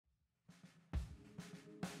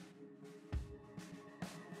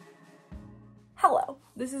Hello.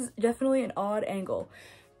 This is definitely an odd angle,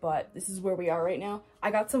 but this is where we are right now. I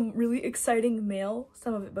got some really exciting mail,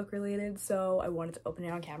 some of it book related, so I wanted to open it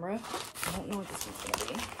on camera. I don't know what this one's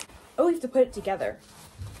gonna be. Oh, we have to put it together.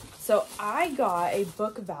 So I got a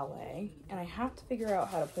book valet, and I have to figure out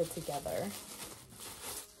how to put it together.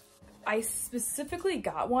 I specifically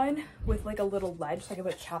got one with like a little ledge so I can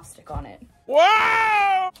put chapstick on it.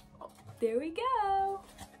 Wow! There we go.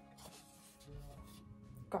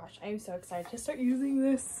 Gosh, I am so excited to start using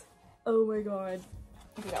this. Oh my god.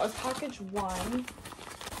 Okay, that was package 1.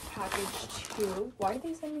 Package 2. Why did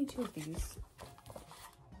they send me 2 of these?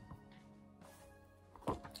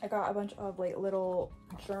 I got a bunch of like little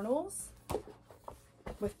journals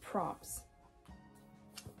with prompts.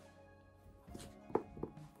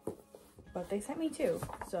 But they sent me 2,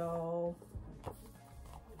 so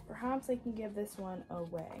perhaps I can give this one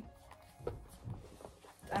away.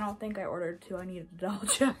 I don't think I ordered 2, I needed to double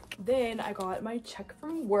check. Then I got my check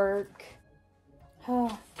from work.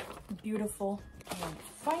 Oh, beautiful. And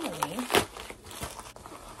finally,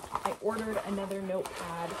 I ordered another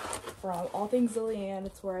notepad from All Things Lillian.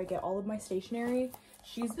 It's where I get all of my stationery.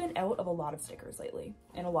 She's been out of a lot of stickers lately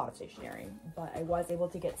and a lot of stationery, but I was able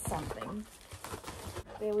to get something.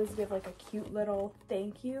 They always give like a cute little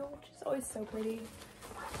thank you, which is always so pretty.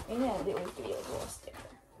 And they always give you like a little sticker.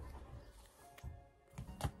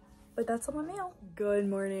 But that's all my mail. Good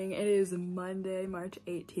morning. It is Monday, March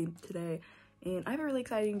 18th today, and I have a really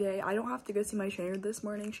exciting day. I don't have to go see my trainer this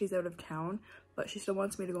morning. She's out of town, but she still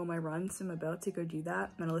wants me to go on my run, so I'm about to go do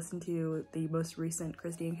that. I'm gonna listen to the most recent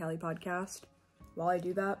Christy and Kelly podcast while I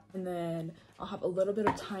do that, and then I'll have a little bit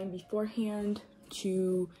of time beforehand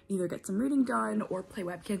to either get some reading done or play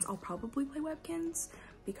Webkins. I'll probably play Webkins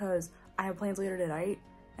because I have plans later tonight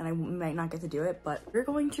and I might not get to do it, but we're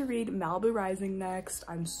going to read Malibu Rising next.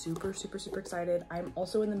 I'm super excited. I'm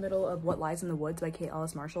also in the middle of What Lies in the Woods by Kate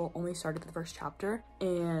Ellis Marshall. Only started the first chapter,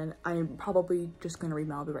 and I'm probably just gonna read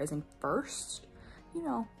Malibu Rising first. You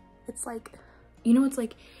know, it's like,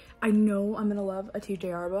 I know I'm gonna love a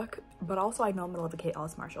TJR book, but also I know I'm gonna love a Kate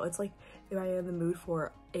Ellis Marshall. It's like if I'm in the mood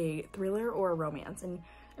for a thriller or a romance. And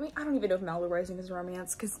I mean, I don't even know if Malibu Rising is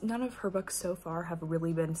romance because none of her books so far have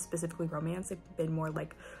really been specifically romance. They've been more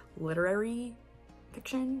like literary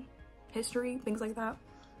fiction, history, things like that.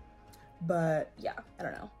 But yeah, I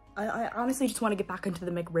don't know. I honestly just want to get back into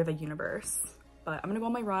the McRiva universe. But I'm gonna go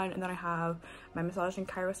on my run, and then I have my massage and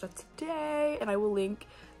chiro stuff today, and I will link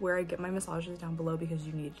where I get my massages down below because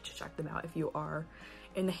you need to check them out if you are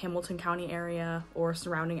in the Hamilton County area or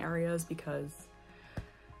surrounding areas, because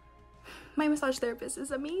my massage therapist is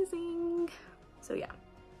amazing. So yeah,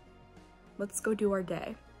 let's go do our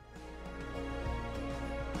day.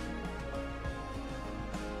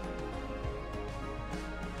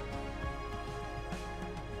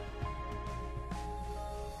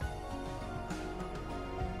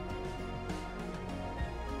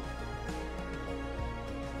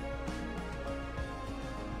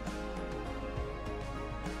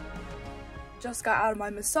 Just got out of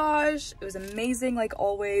my massage. It was amazing, like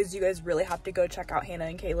always. You guys really have to go check out Hannah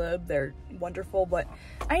and Caleb. They're wonderful, but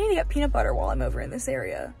I need to get peanut butter while I'm over in this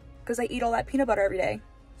area because I eat all that peanut butter every day.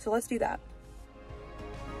 So let's do that.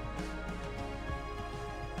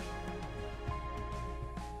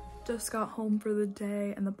 Just got home for the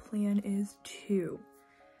day, and the plan is to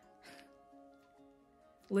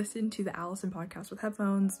listen to the Allison podcast with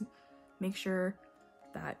headphones, make sure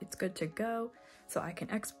that it's good to go so I can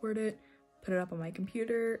export it, put it up on my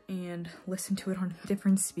computer, and listen to it on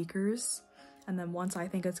different speakers. And then once I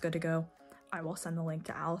think it's good to go, I will send the link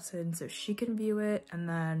to Allison so she can view it. And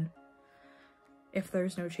then if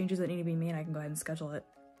there's no changes that need to be made, I can go ahead and schedule it.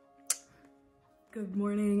 Good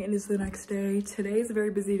morning, it is the next day. Today is a very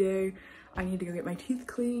busy day. I need to go get my teeth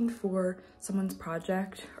cleaned for someone's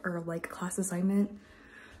project or like class assignment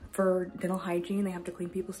for dental hygiene. They have to clean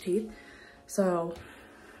people's teeth. So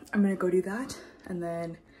I'm gonna go do that and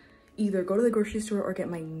then either go to the grocery store or get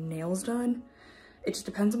my nails done. It just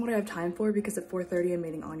depends on what I have time for because at 4:30 I'm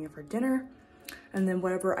meeting Anya for dinner, and then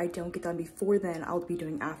whatever I don't get done before then I'll be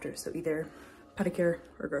doing after, so either pedicure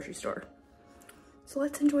or grocery store. So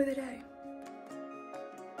let's enjoy the day.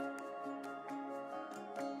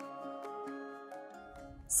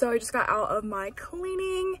 So I just got out of my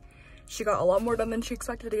cleaning. She got a lot more done than she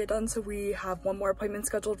expected to get done, so we have one more appointment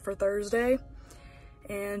scheduled for Thursday,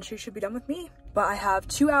 and she should be done with me. But I have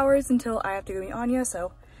 2 hours until I have to go meet Anya,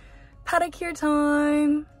 so pedicure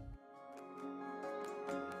time.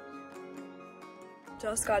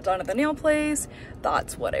 Just got done at the nail place.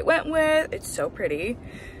 That's what I went with. It's so pretty.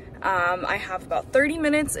 I have about 30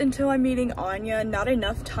 minutes until I'm meeting Anya. Not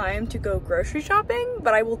enough time to go grocery shopping,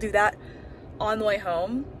 but I will do that on the way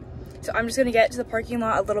home. So I'm just gonna get to the parking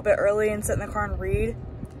lot a little bit early and sit in the car and read.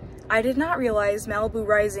 I did not realize Malibu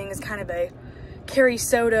Rising is kind of a Carrie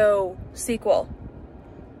Soto sequel.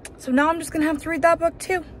 So now I'm just gonna have to read that book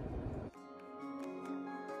too.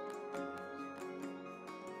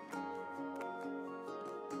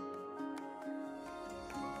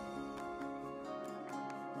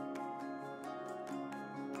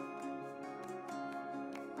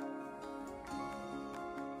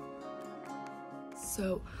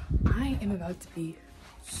 So I am about to be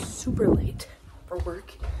super late for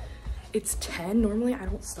work. It's 10. Normally I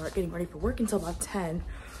don't start getting ready for work until about 10,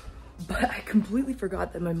 but I completely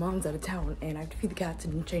forgot that my mom's out of town and I have to feed the cats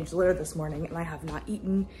and change the litter this morning, and I have not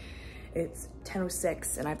eaten. It's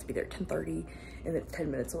 10:06 and I have to be there at 10:30 and it's 10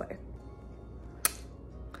 minutes away.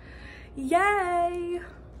 Yay!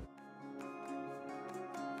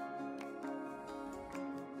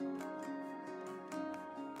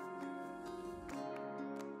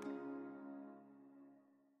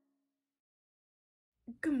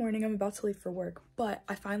 Good morning, I'm about to leave for work, but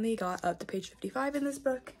I finally got up to page 55 in this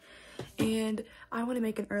book, and I want to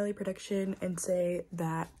make an early prediction and say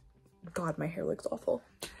that, God, my hair looks awful.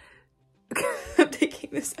 I'm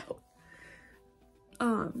taking this out.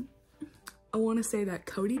 I want to say that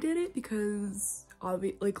Cody did it because,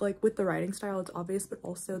 like with the writing style, it's obvious, but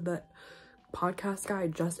also the podcast guy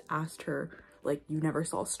just asked her, like, you never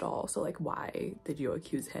saw Stahl, so like, why did you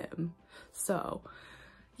accuse him? So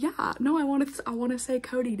yeah, no, I want to say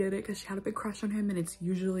Cody did it because she had a big crush on him, and it's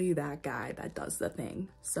usually that guy that does the thing.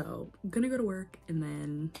 So I'm gonna go to work, and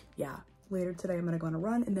then yeah, later today I'm gonna go on a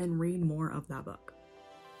run and then read more of that book.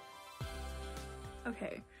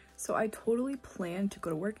 Okay, so I totally planned to go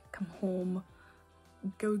to work, come home,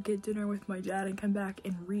 go get dinner with my dad, and come back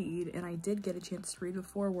and read, and I did get a chance to read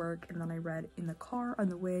before work, and then I read in the car on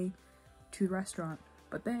the way to the restaurant.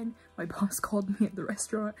 But then my boss called me at the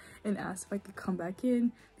restaurant and asked if I could come back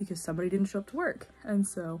in because somebody didn't show up to work. And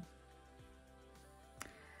so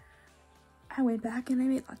I went back and I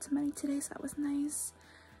made lots of money today, so that was nice.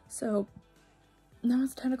 So now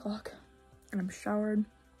it's 10 o'clock and I'm showered.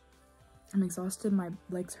 I'm exhausted. My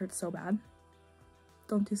legs hurt so bad.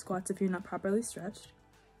 Don't do squats if you're not properly stretched.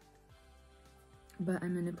 But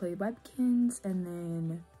I'm gonna play Webkins, and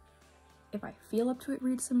then if I feel up to it,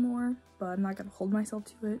 read some more, but I'm not gonna hold myself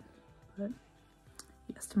to it. But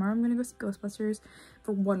yes, tomorrow I'm gonna go see Ghostbusters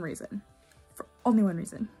for one reason. For only one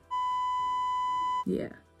reason.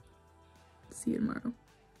 Yeah. See you tomorrow.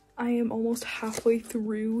 I am almost halfway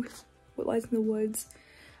through What Lies in the Woods.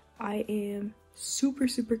 I am super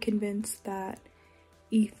convinced that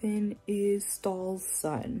Ethan is Stahl's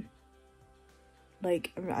son.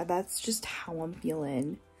 Like, that's just how I'm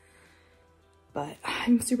feeling. But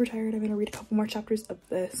I'm super tired. I'm gonna read a couple more chapters of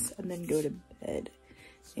this and then go to bed.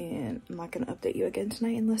 And I'm not gonna update you again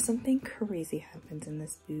tonight unless something crazy happens in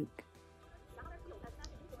this book.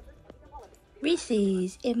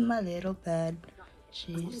 Reese's in my little bed.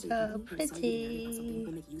 She's so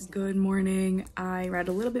pretty. Good morning. I read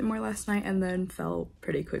a little bit more last night and then fell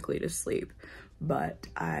pretty quickly to sleep. But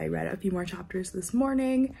I read a few more chapters this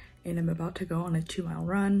morning and I'm about to go on a 2-mile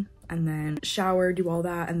run and then shower, do all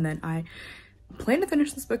that, and then I plan to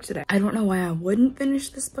finish this book today. I don't know why I wouldn't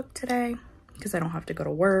finish this book today because I don't have to go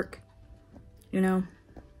to work, you know.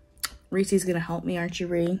 Reese's gonna help me, aren't you,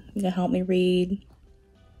 Ree? You gonna help me read?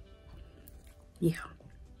 Yeah,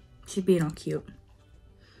 she's being all cute.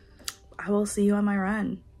 I will see you on my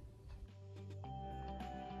run.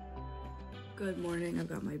 Good morning. I've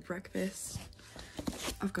got my breakfast,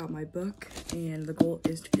 I've got my book, and the goal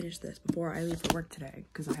is to finish this before I leave for work today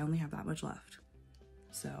because I only have that much left.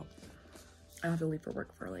 So I have to leave for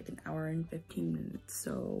work for like an hour and 15 minutes,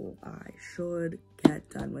 so I should get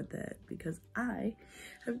done with it because I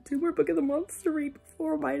have 2 more Book of the Months to read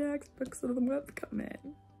before my next Books of the Month come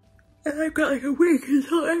in. And I've got like a week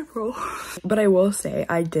until April. But I will say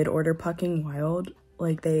I did order Pucking Wild.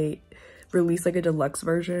 Like, they released like a deluxe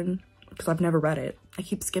version because I've never read it. I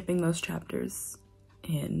keep skipping those chapters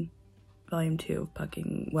in volume 2 of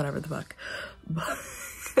Pucking whatever the fuck.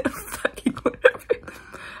 Fucking whatever.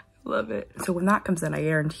 Love it. So when that comes in, I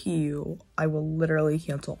guarantee you I will literally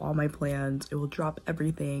cancel all my plans. It will drop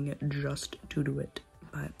everything just to do it.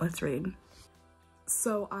 But let's read.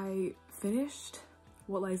 So I finished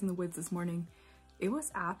What Lies in the Woods this morning. It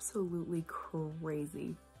was absolutely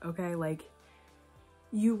crazy. Okay, like,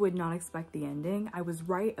 you would not expect the ending. I was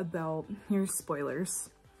right about, here's spoilers.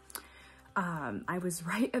 I was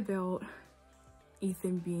right about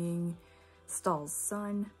Ethan being Stahl's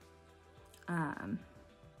son.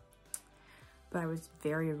 But I was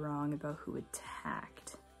very wrong about who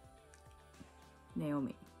attacked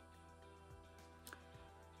Naomi.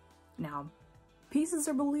 Now, pieces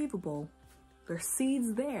are believable. There's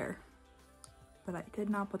seeds there, but I did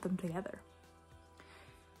not put them together.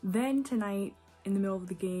 Then tonight, in the middle of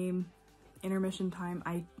the game, intermission time,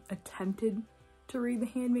 I attempted to read The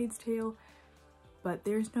Handmaid's Tale, but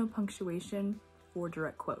there's no punctuation for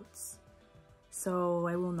direct quotes, so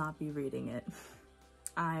I will not be reading it.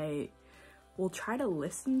 I will try to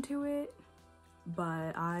listen to it,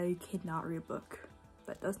 but I cannot read a book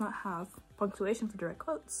that does not have punctuation for direct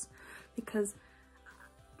quotes, because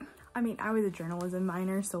I mean, I was a journalism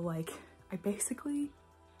minor, so like I basically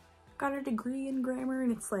got a degree in grammar,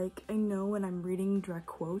 and it's like I know when I'm reading direct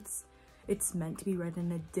quotes it's meant to be read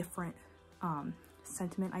in a different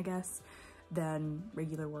sentiment, I guess, than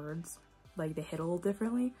regular words. Like they hit a little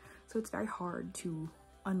differently, so it's very hard to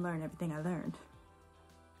unlearn everything I learned.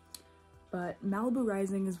 But Malibu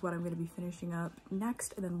Rising is what I'm going to be finishing up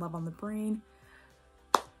next, and then Love on the Brain.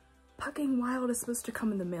 Pucking Wild is supposed to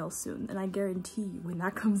come in the mail soon, and I guarantee you when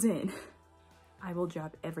that comes in, I will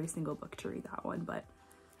drop every single book to read that one. But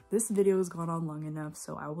this video has gone on long enough,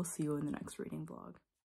 so I will see you in the next reading vlog.